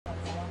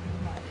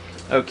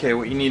Okay,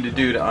 what you need to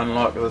do to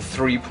unlock the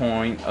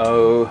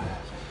 3.0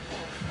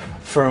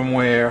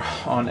 firmware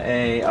on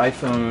a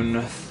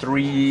iPhone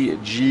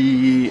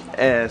 3GS.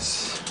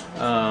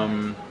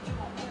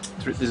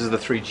 This is the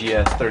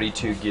 3GS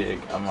 32 gig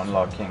I'm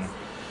unlocking.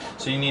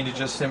 So you need to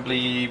just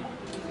simply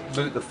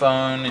boot the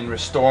phone in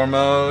restore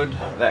mode.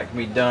 That can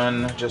be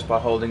done just by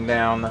holding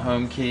down the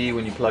home key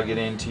when you plug it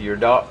into your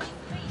dock,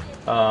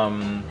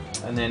 and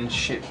then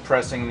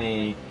pressing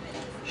the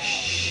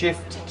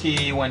shift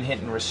key when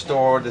hitting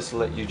restore. This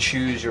will let you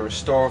choose your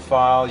restore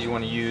file. You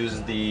want to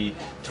use the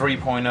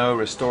 3.0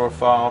 restore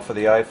file for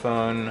the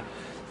iPhone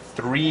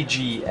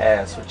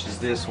 3GS, which is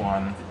this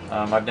one.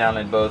 I've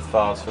downloaded both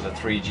files for the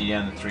 3G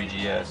and the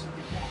 3GS.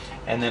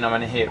 And then I'm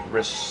going to hit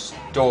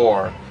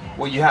restore.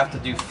 What you have to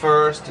do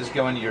first is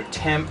go into your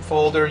temp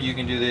folder. You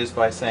can do this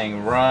by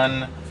saying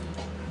run,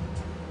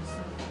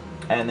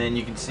 and then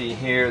you can see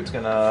here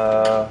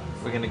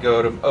we're gonna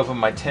go to open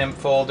my temp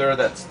folder.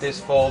 That's this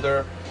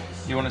folder.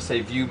 You want to say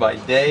view by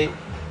date.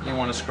 You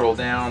want to scroll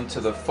down to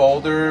the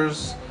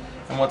folders,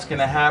 and what's going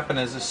to happen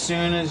is as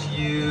soon as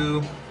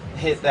you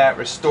hit that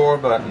restore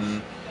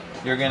button,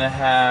 you're going to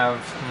have,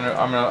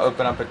 I'm going to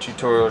open up a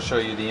tutorial, show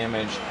you the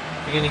image.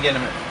 You're going to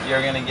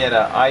get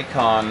an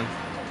icon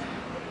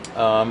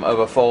of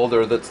a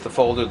folder. That's the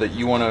folder that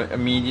you want to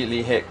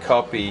immediately hit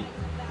copy.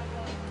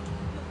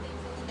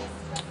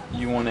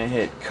 You want to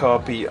hit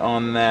copy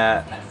on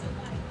that.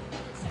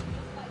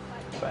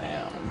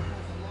 Bam.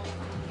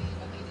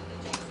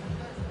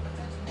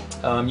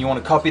 You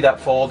want to copy that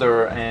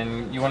folder,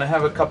 and you want to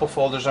have a couple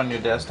folders on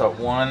your desktop.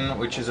 One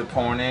which is a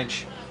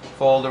pawnage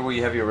folder where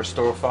you have your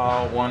restore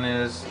file. One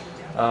is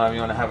you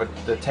want to have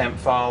the temp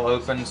file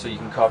open so you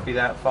can copy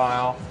that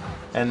file.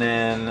 And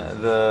then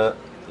the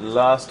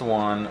last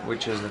one,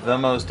 which is the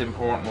most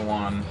important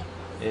one,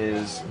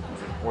 is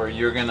where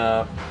you're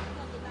gonna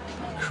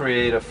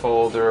create a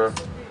folder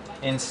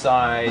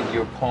inside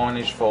your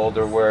pawnage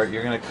folder where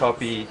you're gonna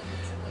copy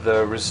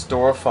the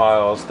restore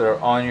files that are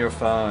on your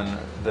phone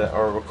that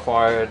are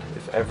required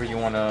if ever you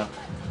want to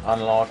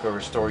unlock or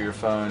restore your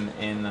phone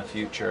in the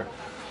future.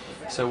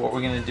 So what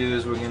we're gonna do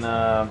is we're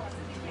gonna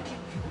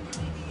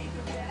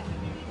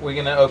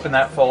open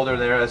that folder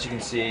there, as you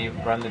can see,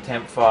 run the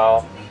temp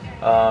file,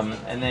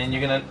 and then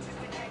you're gonna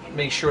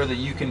make sure that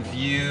you can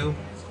view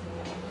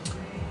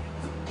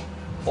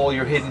all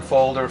your hidden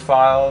folder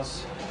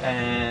files,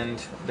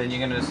 and then you're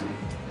gonna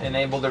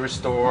enable the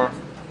restore.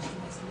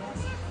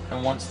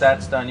 And once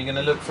that's done, you're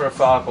gonna look for a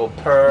file called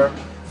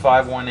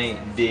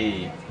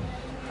per518d.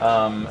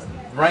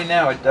 Right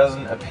now it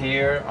doesn't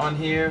appear on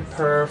here,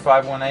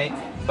 per518,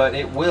 but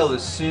it will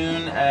as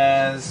soon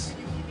as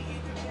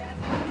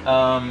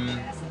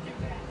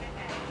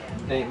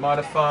date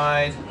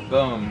modified,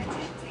 boom.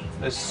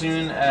 As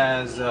soon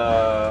as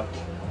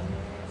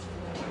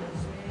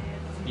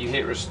you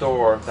hit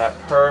restore, that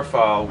per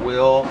file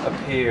will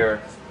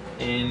appear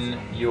in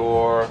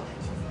your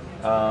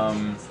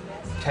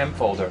temp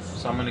folder.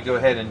 So I'm going to go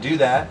ahead and do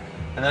that,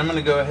 and then I'm going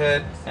to go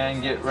ahead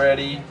and get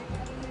ready.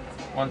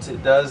 Once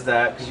it does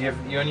that, because you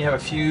only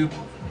have you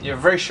have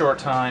a very short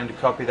time to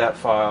copy that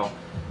file,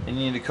 and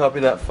you need to copy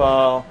that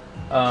file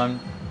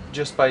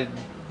just by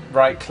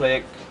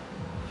right-clicking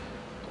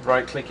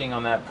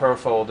on that per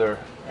folder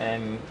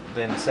and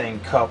then saying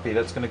copy.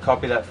 That's going to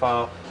copy that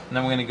file, and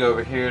then we're going to go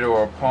over here to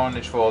our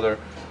pawnage folder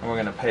and we're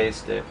going to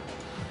paste it.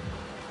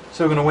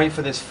 So we're going to wait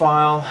for this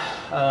file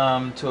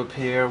to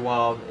appear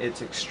while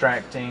it's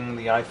extracting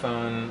the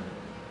iPhone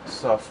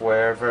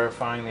software,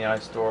 verifying the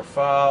iStore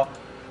file,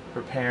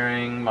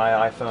 preparing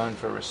my iPhone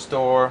for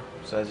restore.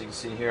 So as you can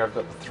see here, I've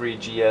got the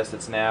 3GS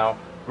that's now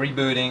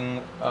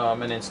rebooting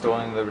and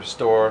installing the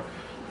restore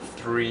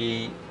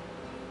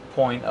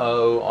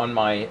 3.0 on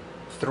my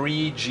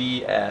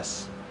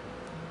 3GS,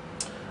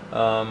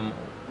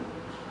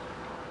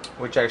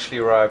 which actually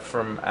arrived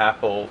from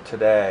Apple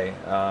today.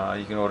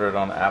 You can order it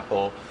on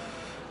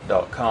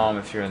apple.com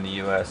if you're in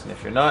the US, and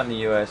if you're not in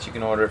the US, you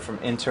can order it from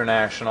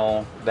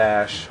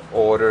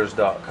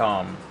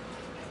international-orders.com.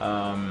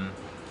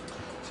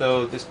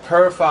 So this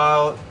per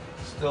file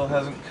still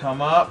hasn't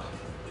come up,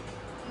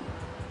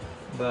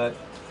 but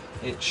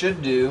it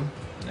should do.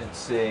 Let's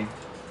see,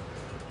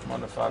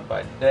 modified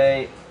by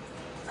date,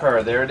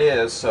 per, there it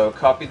is. So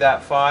copy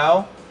that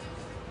file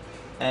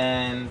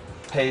and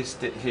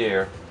paste it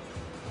here.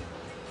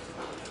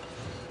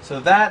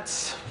 So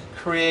that's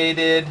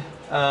created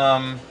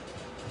some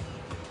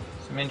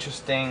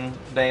interesting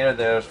data.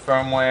 There's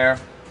firmware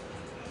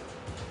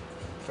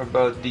for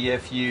both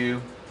DFU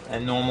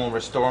and normal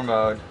restore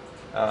mode,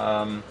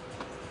 and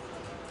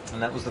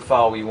that was the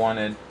file we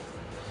wanted.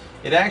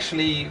 It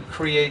actually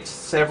creates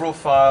several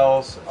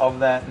files of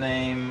that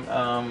name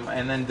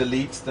and then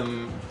deletes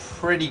them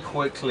pretty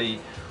quickly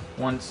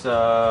once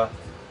it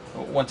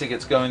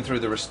gets going through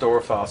the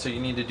restore file. So you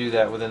need to do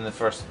that within the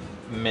first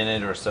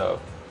minute or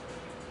so.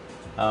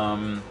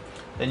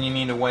 Then you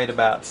need to wait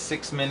about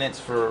 6 minutes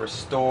for a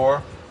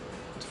restore,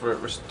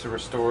 to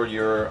restore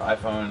your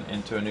iPhone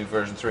into a new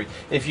version 3.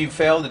 If you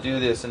fail to do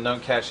this and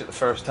don't catch it the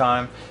first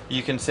time,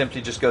 you can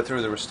simply just go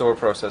through the restore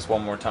process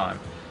one more time.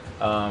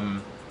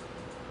 and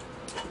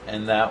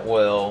that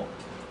will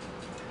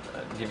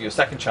give you a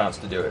second chance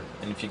to do it.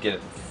 And if you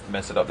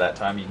mess it up that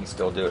time, you can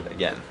still do it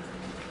again.